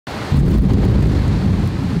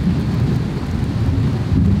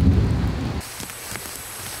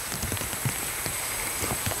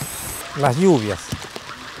las lluvias,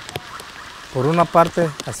 por una parte,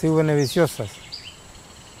 ha sido beneficiosas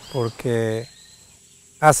porque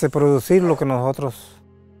hace producir lo que nosotros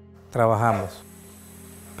trabajamos,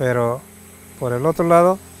 pero por el otro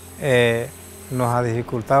lado nos ha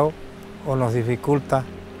dificultado o nos dificulta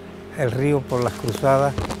el río por las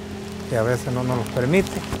cruzadas que a veces no nos los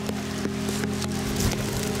permite.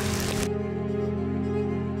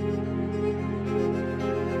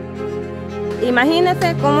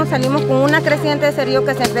 Imagínense cómo salimos con una creciente de ese río,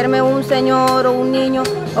 que se enferme un señor o un niño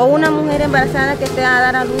o una mujer embarazada que esté a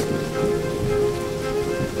dar a luz.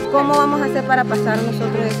 ¿Cómo vamos a hacer para pasar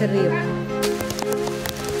nosotros ese río?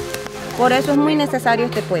 Por eso es muy necesario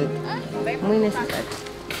este puente, muy necesario.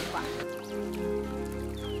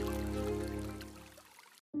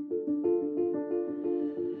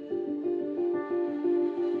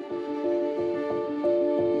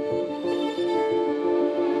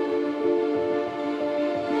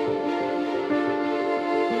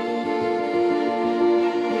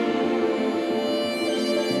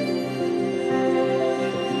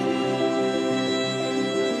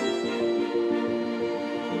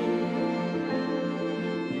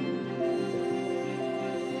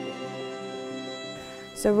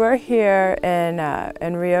 So we're here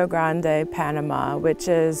in Rio Grande, Panama, which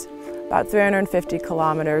is about 350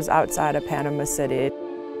 kilometers outside of Panama City.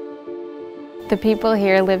 The people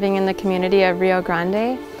here living in the community of Rio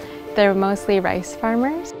Grande, they're mostly rice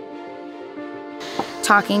farmers.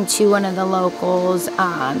 Talking to one of the locals,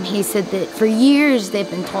 he said that for years they've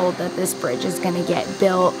been told that this bridge is going to get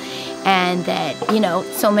built, and that, you know,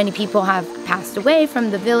 so many people have passed away from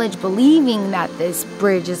the village believing that this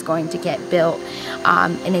bridge is going to get built,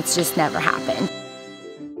 and it's just never happened.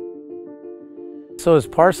 So as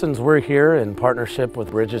Parsons, we're here in partnership with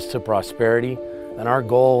Bridges to Prosperity, and our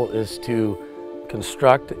goal is to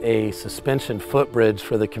construct a suspension footbridge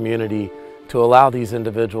for the community to allow these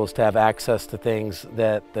individuals to have access to things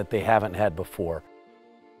that they haven't had before.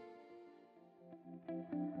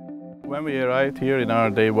 When we arrived here in our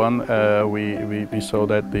day one, we saw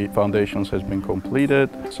that the foundations has been completed,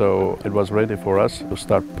 so it was ready for us to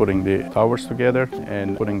start putting the towers together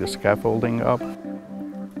and putting the scaffolding up.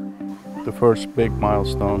 The first big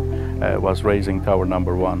milestone was raising tower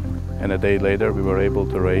number 1, and a day later we were able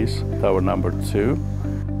to raise tower number 2.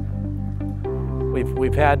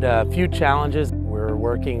 We've had a few challenges. We're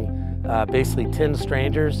working basically 10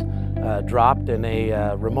 strangers dropped in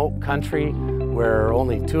a remote country where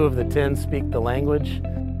only 2 of the 10 speak the language.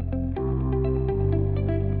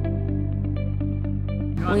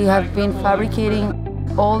 We have been fabricating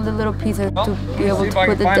all the little pieces to be able to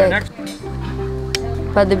put the deck.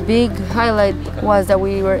 But the big highlight was that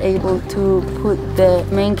we were able to put the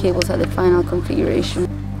main cables at the final configuration.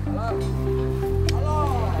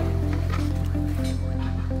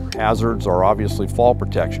 Hazards are obviously fall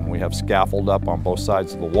protection. We have scaffold up on both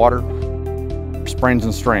sides of the water. Sprains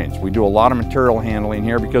and strains. We do a lot of material handling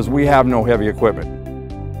here because we have no heavy equipment.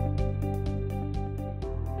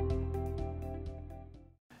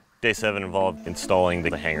 Day 7 involved installing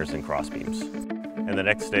the hangers and crossbeams. And the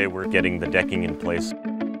next day we're getting the decking in place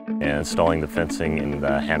and installing the fencing and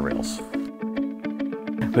the handrails.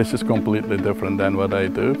 This is completely different than what I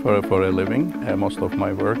do for a living. Most of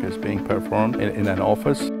my work is being performed in an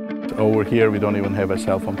office. Over here we don't even have a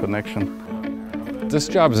cell phone connection. This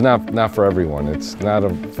job is not for everyone. It's not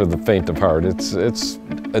for the faint of heart. It's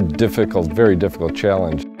a difficult, very difficult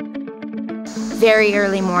challenge. Very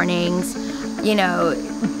early mornings, you know,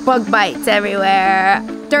 bug bites everywhere,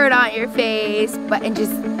 dirt on your face,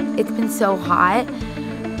 it's been so hot.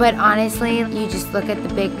 But honestly, you just look at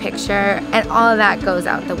the big picture and all of that goes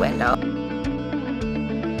out the window.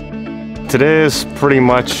 Today is pretty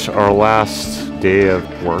much our last day of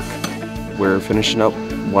work. We're finishing up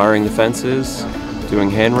wiring the fences, doing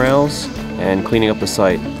handrails, and cleaning up the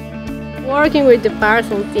site. Working with the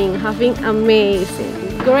Parsons team have been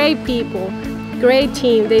amazing. Great people, great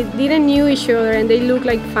team. They didn't know each other and they look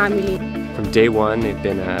like family. From day one, they've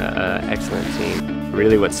been an excellent team.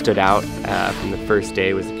 Really what stood out from the first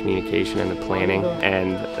day was the communication and the planning,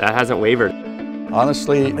 and that hasn't wavered.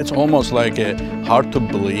 Honestly, it's almost like a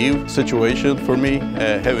hard-to-believe situation for me,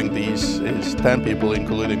 having these 10 people,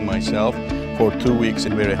 including myself, for 2 weeks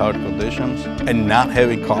in very hard conditions, and not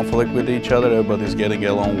having conflict with each other. Everybody's getting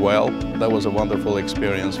along well. That was a wonderful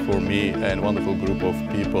experience for me and a wonderful group of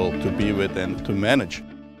people to be with and to manage.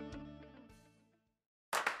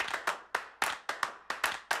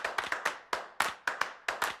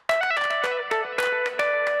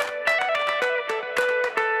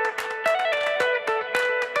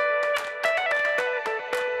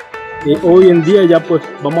 Hoy en día ya pues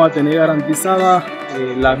vamos a tener garantizada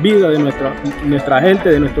la vida de nuestra gente,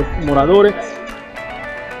 de nuestros moradores.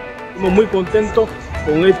 Estamos muy contentos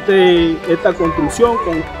con esta construcción,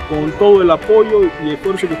 con todo el apoyo y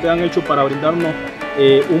esfuerzo que ustedes han hecho para brindarnos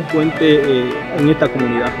un puente en esta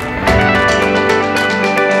comunidad.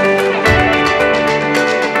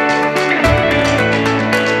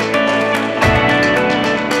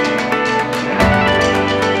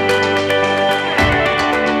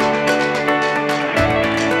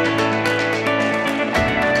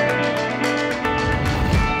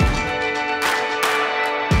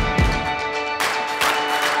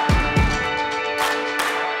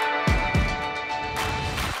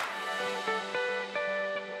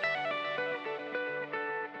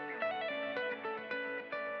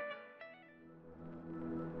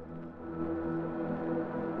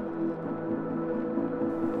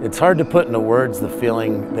 It's hard to put into words the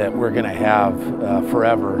feeling that we're going to have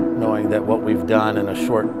forever, knowing that what we've done in a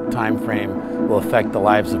short time frame will affect the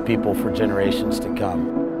lives of people for generations to come.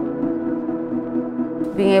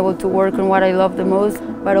 Being able to work on what I love the most,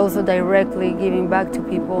 but also directly giving back to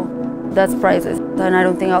people, that's priceless. And I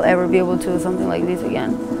don't think I'll ever be able to do something like this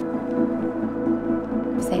again.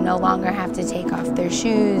 They no longer have to take off their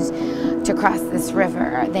shoes to cross this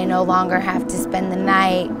river. They no longer have to spend the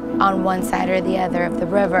night on one side or the other of the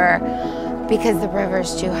river because the river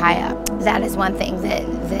is too high up. That is one thing that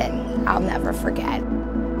I'll never forget.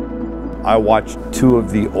 I watched 2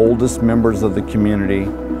 of the oldest members of the community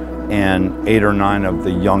and 8 or 9 of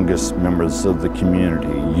the youngest members of the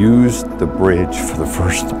community use the bridge for the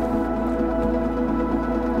first time.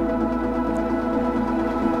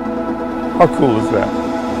 How cool is that?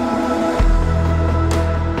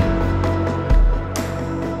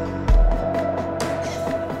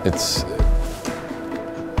 It's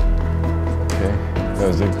okay. That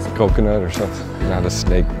was a coconut or something, not a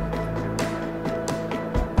snake.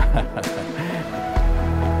 I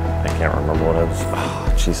can't remember what it was.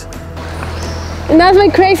 Oh, jeez. And that's my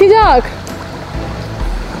crazy dog.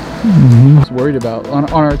 Who's worried about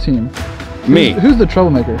on our team? Me. Who's the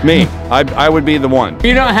troublemaker? Me. I would be the one.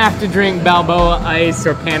 You don't have to drink Balboa Ice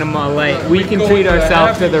or Panama Light. We can treat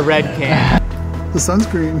ourselves to the red can. The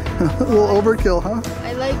sunscreen. A little overkill, huh?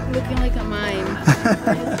 I like looking like a mime.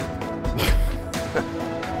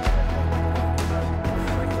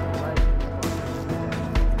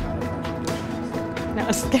 No,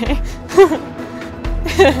 it's okay.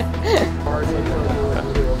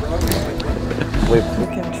 We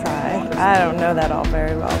can try. I don't know that all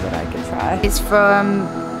very well, but I can try. It's from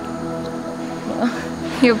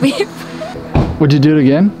your beef. Would you do it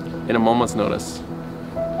again? In a moment's notice.